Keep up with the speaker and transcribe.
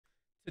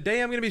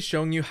Today I'm going to be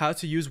showing you how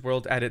to use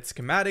WorldEdit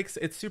schematics.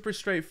 It's super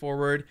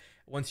straightforward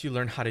once you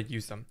learn how to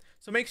use them.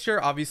 So make sure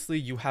obviously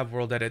you have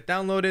WorldEdit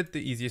downloaded.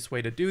 The easiest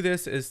way to do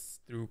this is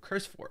through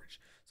CurseForge.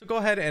 So go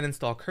ahead and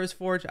install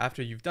CurseForge.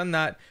 After you've done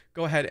that,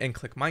 go ahead and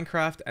click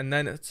Minecraft and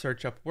then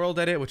search up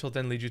WorldEdit, which will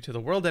then lead you to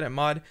the WorldEdit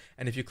mod.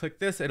 And if you click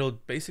this, it'll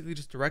basically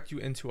just direct you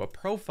into a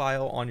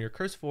profile on your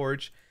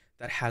CurseForge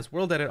that has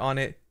WorldEdit on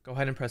it. Go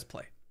ahead and press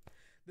play.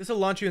 This will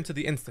launch you into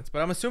the instance,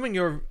 but I'm assuming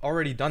you've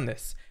already done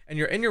this and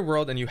you're in your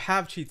world and you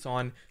have cheats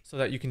on so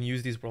that you can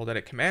use these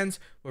WorldEdit commands.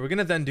 What we're going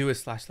to then do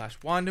is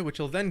 //wand, which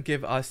will then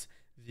give us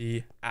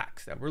the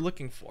axe that we're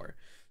looking for.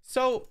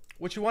 So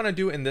what you want to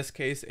do in this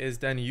case is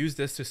then use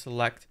this to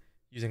select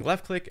using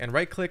left click and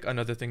right click.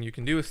 Another thing you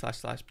can do is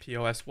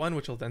 //pos1,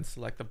 which will then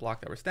select the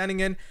block that we're standing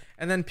in,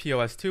 and then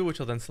pos2, which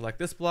will then select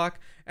this block.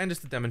 And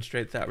just to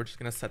demonstrate that, we're just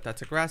going to set that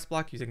to grass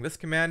block using this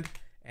command,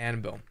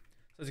 and boom.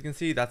 So as you can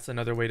see, that's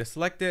another way to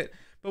select it.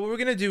 But what we're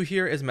going to do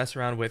here is mess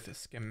around with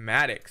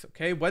schematics,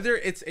 okay? Whether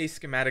it's a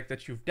schematic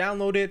that you've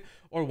downloaded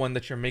or one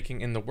that you're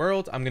making in the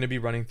world, I'm going to be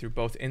running through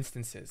both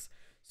instances.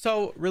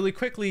 So really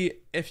quickly,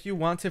 if you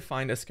want to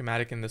find a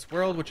schematic in this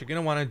world, what you're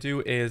going to want to do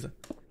is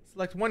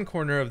select one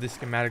corner of the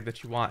schematic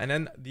that you want, and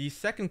then the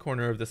second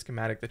corner of the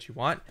schematic that you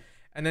want,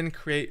 and then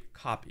create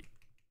copy,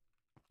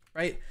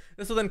 right?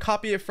 This will then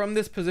copy it from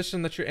this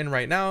position that you're in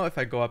right now. If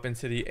I go up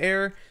into the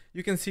air,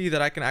 you can see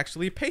that I can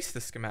actually paste the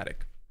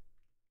schematic.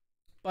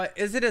 But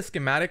is it a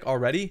schematic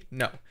already?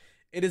 No.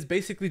 It is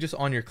basically just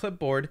on your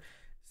clipboard.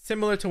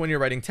 Similar to when you're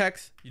writing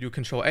text, you do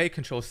Control A,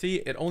 Control C,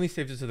 it only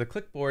saves it to the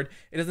clipboard.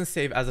 It doesn't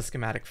save as a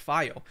schematic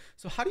file.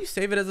 So how do you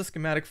save it as a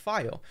schematic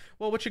file?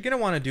 Well, what you're gonna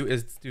wanna do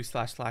is do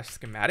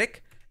 //schematic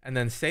and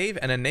then save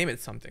and then name it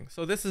something.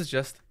 So this is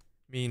just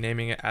me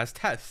naming it as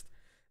test.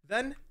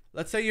 Then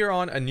let's say you're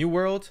on a new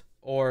world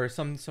or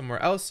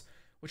somewhere else.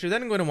 What you're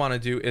then going to want to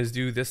do is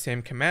do this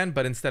same command,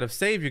 but instead of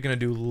save, you're going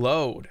to do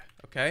load,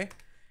 okay?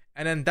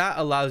 And then that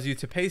allows you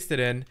to paste it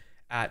in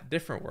at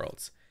different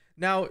worlds.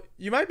 Now,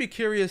 you might be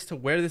curious to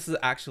where this is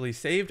actually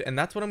saved, and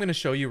that's what I'm going to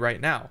show you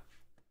right now.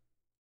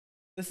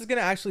 This is going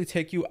to actually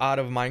take you out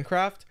of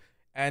Minecraft,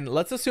 and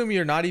let's assume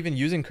you're not even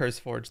using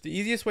CurseForge. The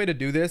easiest way to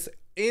do this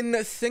in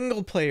the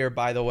single player,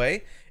 by the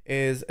way,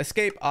 is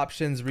escape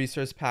options,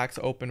 resource packs,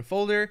 open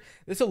folder.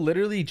 This will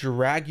literally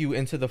drag you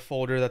into the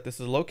folder that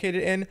this is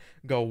located in,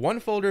 go one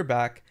folder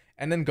back,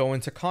 and then go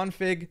into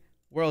config,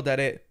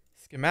 WorldEdit,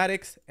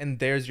 schematics, and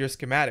there's your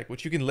schematic,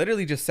 which you can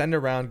literally just send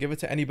around, give it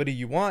to anybody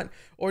you want,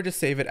 or just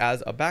save it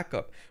as a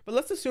backup. But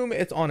let's assume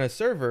it's on a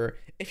server.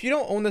 If you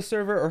don't own the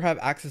server or have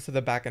access to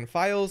the backend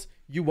files,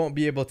 you won't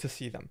be able to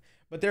see them.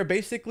 But they're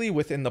basically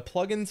within the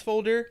plugins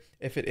folder,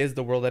 if it is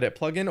the WorldEdit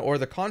plugin, or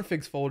the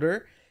configs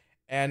folder,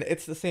 and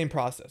it's the same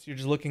process. You're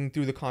just looking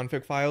through the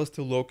config files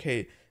to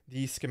locate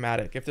the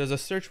schematic. If there's a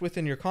search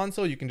within your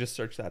console, you can just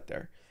search that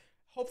there.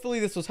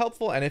 Hopefully this was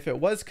helpful, and if it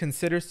was,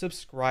 consider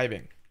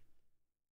subscribing.